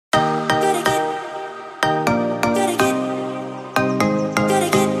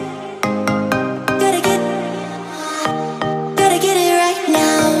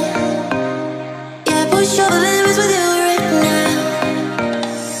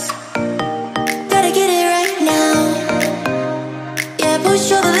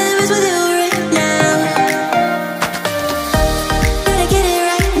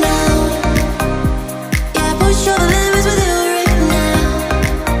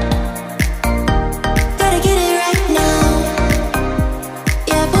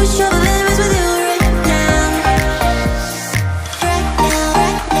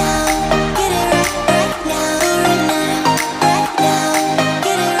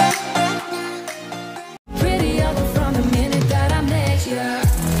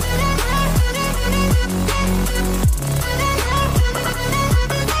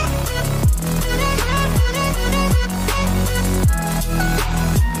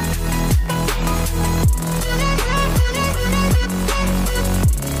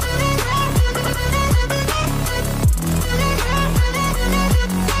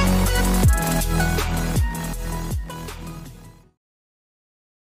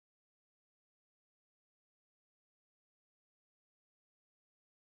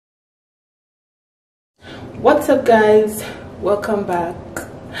What's up guys, welcome back.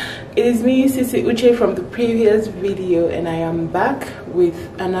 It is me, Ceccy Uche, from the previous video, and I am back with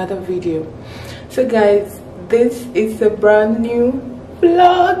another video. So guys, this is a brand new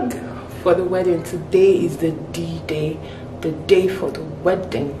vlog for the wedding. Today is the D-Day, the day for the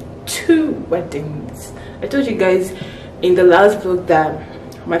wedding. 2 weddings. I told you guys in the last vlog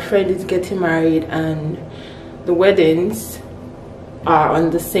that my friend is getting married and the weddings are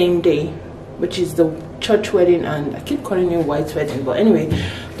on the same day, which is the church wedding, and I keep calling it white wedding, but anyway,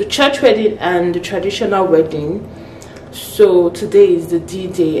 the church wedding and the traditional wedding. So today is the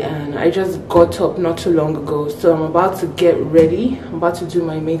D-Day and I just got up not too long ago, so I'm about to get ready. I'm about to do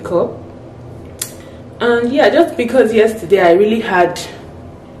my makeup, and yeah, just because yesterday I really had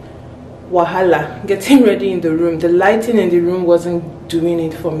wahala getting ready in the room. The lighting in the room wasn't doing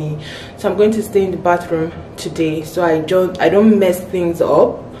it for me, so I'm going to stay in the bathroom today so I don't mess things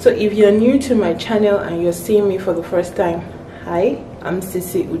up. So if you're new to my channel and you're seeing me for the first time, hi, I'm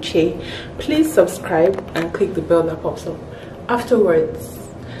Ceccy Uche. Please subscribe and click the bell that pops up. Afterwards,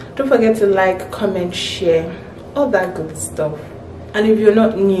 don't forget to like, comment, share, all that good stuff. And if you're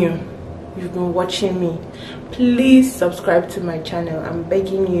not new, you've been watching me, please subscribe to my channel. I'm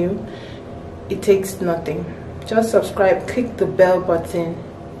begging you. It takes nothing. Just subscribe, click the bell button,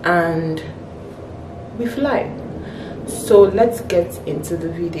 and we fly. So let's get into the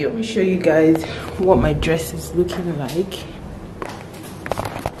video. Let me show you guys what my dress is looking like.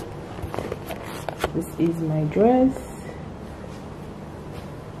 This is my dress.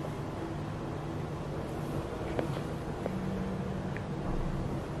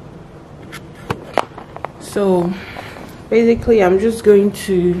 So basically I'm just going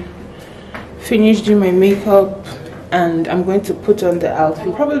to finish doing my makeup and I'm going to put on the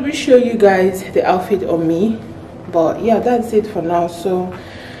outfit. Probably show you guys the outfit on me, but yeah, that's it for now. So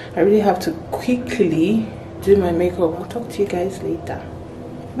I really have to quickly do my makeup. I'll talk to you guys later.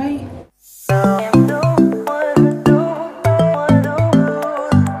 Bye.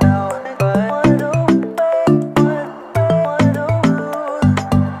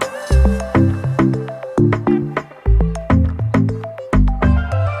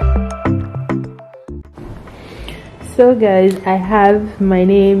 So guys, I have my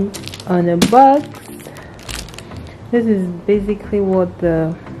name on a box. This is basically what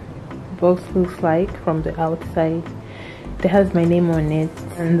the box looks like from the outside. It has my name on it,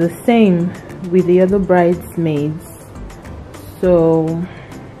 and the same with the other bridesmaids. So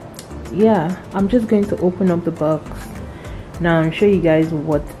yeah, I'm just going to open up the box now and show you guys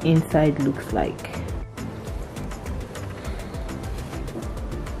what inside looks like.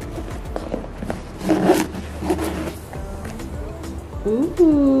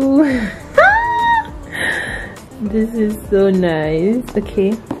 Ooh. This is so nice.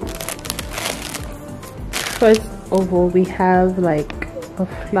 Okay, first of all, we have like a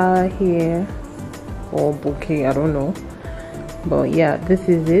flower here, or bouquet, I don't know, but yeah, this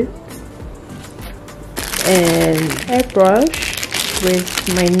is it. And hairbrush with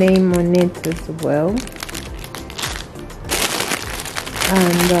my name on it as well.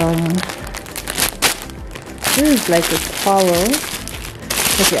 And this is like a towel.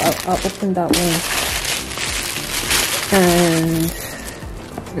 Okay, I'll open that one. And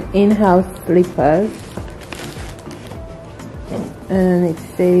in-house slippers, and it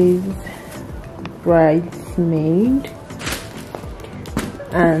says Bridesmaid.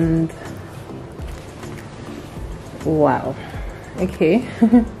 And wow, okay.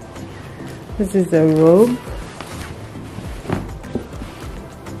 This is a robe,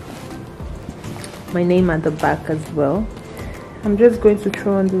 my name at the back as well. I'm just going to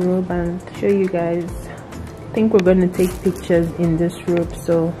throw on the robe and show you guys. I think we're going to take pictures in this robe,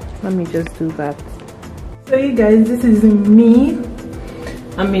 so let me just do that. So you guys, this is me.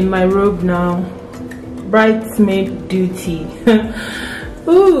 I'm in my robe now. Bridesmaid duty.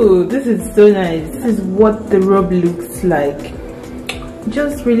 Ooh, this is so nice. This is what the robe looks like.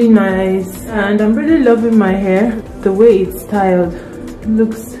 Just really nice, and I'm really loving my hair. The way it's styled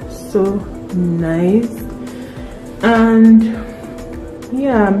looks so nice. And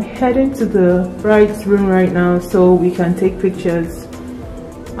yeah, I'm heading to the bride's room right now so we can take pictures.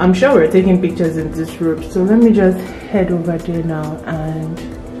 I'm sure we're taking pictures in this room, so let me just head over there now and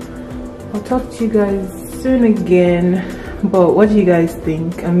I'll talk to you guys soon again. But what do you guys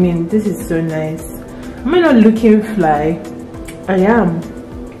think? I mean, this is so nice. Am I not looking fly? I am.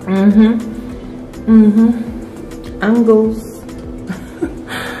 Angles.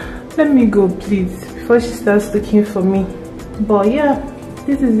 Let me go, please, before she starts looking for me. But yeah,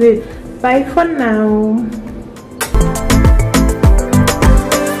 this is it. Bye for now.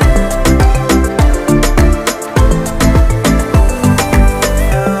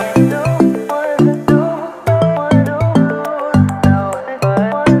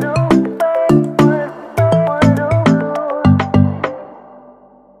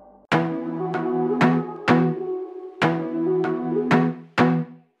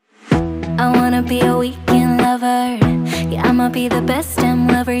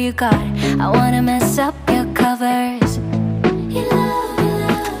 whatever you got. I wanna mess up your covers.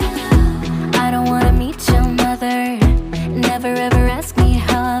 I don't wanna meet your mother. Never ever ask me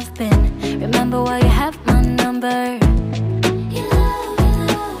how I've been. Remember why you have my number.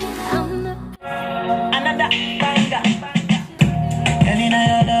 Another banger. Every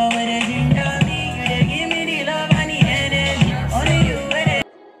night I know where they drink on me. You they give me the love and the energy. Only you with it.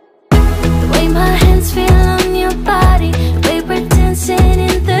 The way my hands feel on your body, the way we're dancing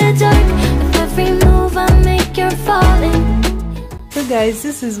in the dark. With every move I make, you're falling. So guys,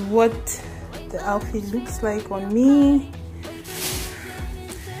 this is what the outfit looks like on me.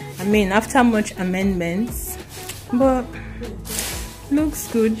 I mean, after much amendments, but looks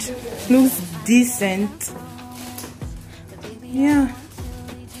good, looks decent. Yeah,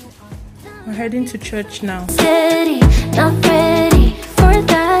 we're heading to church now. Steady, not ready for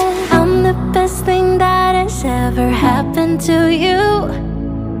that. I'm the best thing that has ever happened to you.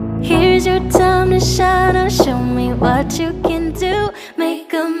 Here's your time to shine. Now show me what you can do.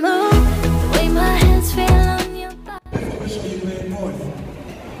 Make a move. The way my hands feel on your body.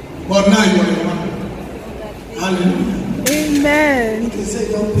 But now you are one. Hallelujah. Amen. You can say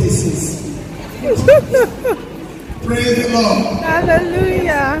your places. Praise the Lord.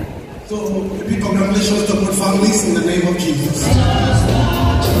 Hallelujah. So, a big congratulations to both families in the name of Jesus.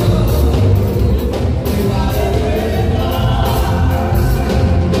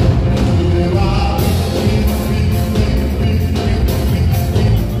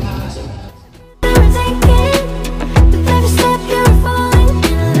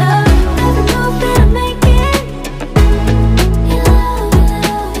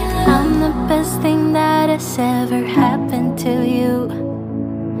 Ever happened to you.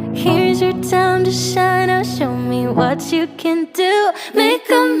 Here's your time to shine. Now show me what you can do. Make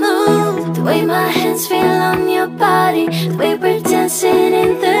a move. The way my hands feel on your body, the way we're dancing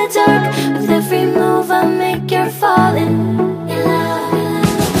in the dark. With every move I make, you're falling in love.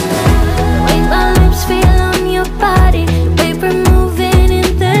 The way my lips feel on your body, the way we're moving in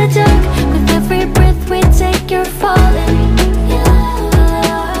the dark. With every breath we take, you're falling in love.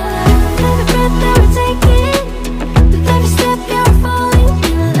 Every breath that we're taking, every step you're falling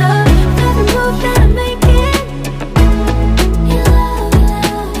in love. Every move that I'm making, in love, in love,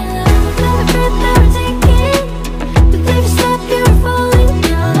 in love. Every breath that we're taking, with every step you're falling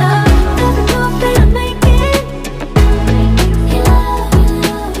in love. Every move that I'm making, in love, in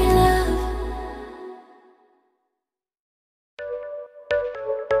love, in love.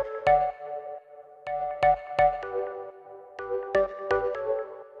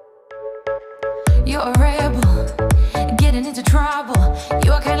 You're a rebel, getting into trouble.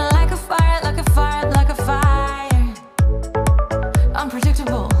 You are kinda like a fire, like a fire, like a fire.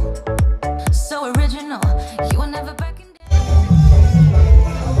 Unpredictable, so original. You will never back in.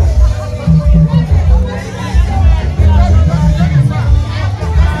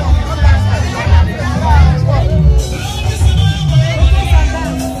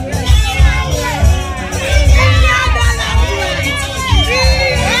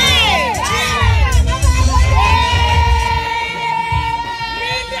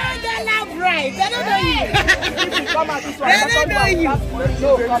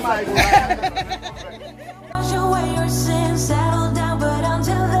 Wash away your sins, settle down, but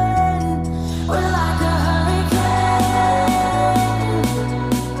until then, we're like a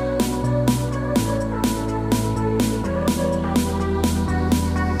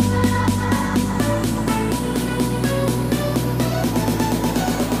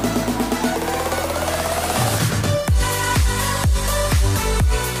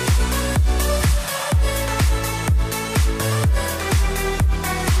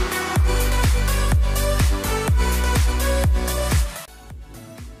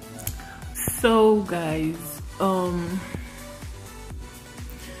So guys,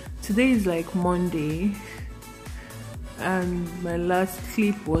 today is like Monday and my last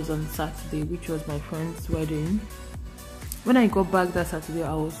clip was on Saturday, which was my friend's wedding. When I got back that Saturday,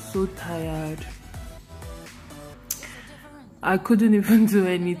 I was so tired. I couldn't even do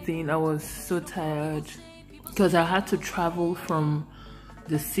anything. I was so tired because I had to travel from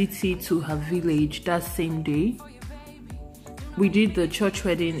the city to her village that same day. We did the church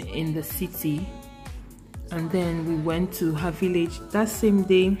wedding in the city and then we went to her village that same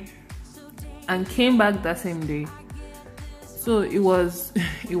day and came back that same day. So it was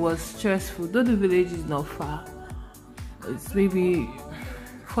stressful, though the village is not far. It's maybe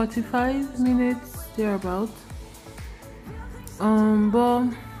 45 minutes thereabout.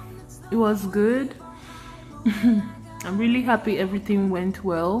 But it was good. I'm really happy everything went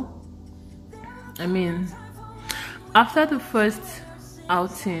well. I mean, after the first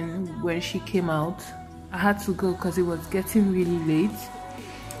outing when she came out. I had to go because it was getting really late.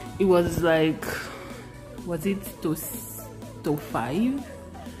 It was like, was it to 5?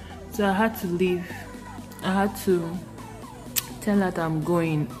 So I had to leave. I had to tell her that I'm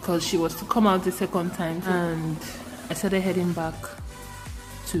going because she was to come out the second time, and I started heading back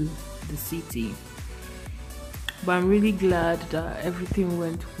to the city. But I'm really glad that everything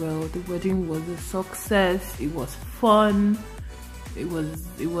went well. The wedding was a success. It was fun. It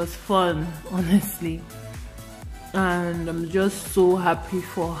was fun, honestly, and I'm just so happy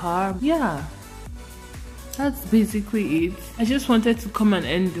for her. Yeah, that's basically it. I just wanted to come and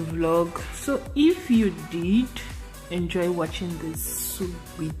end the vlog. So if you did enjoy watching this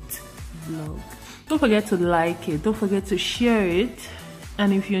sweet vlog, don't forget to like it, don't forget to share it,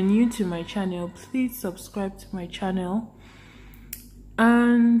 and if you're new to my channel, please subscribe to my channel.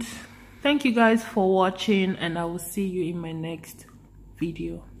 And thank you guys for watching, and I will see you in my next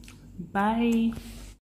video. Bye.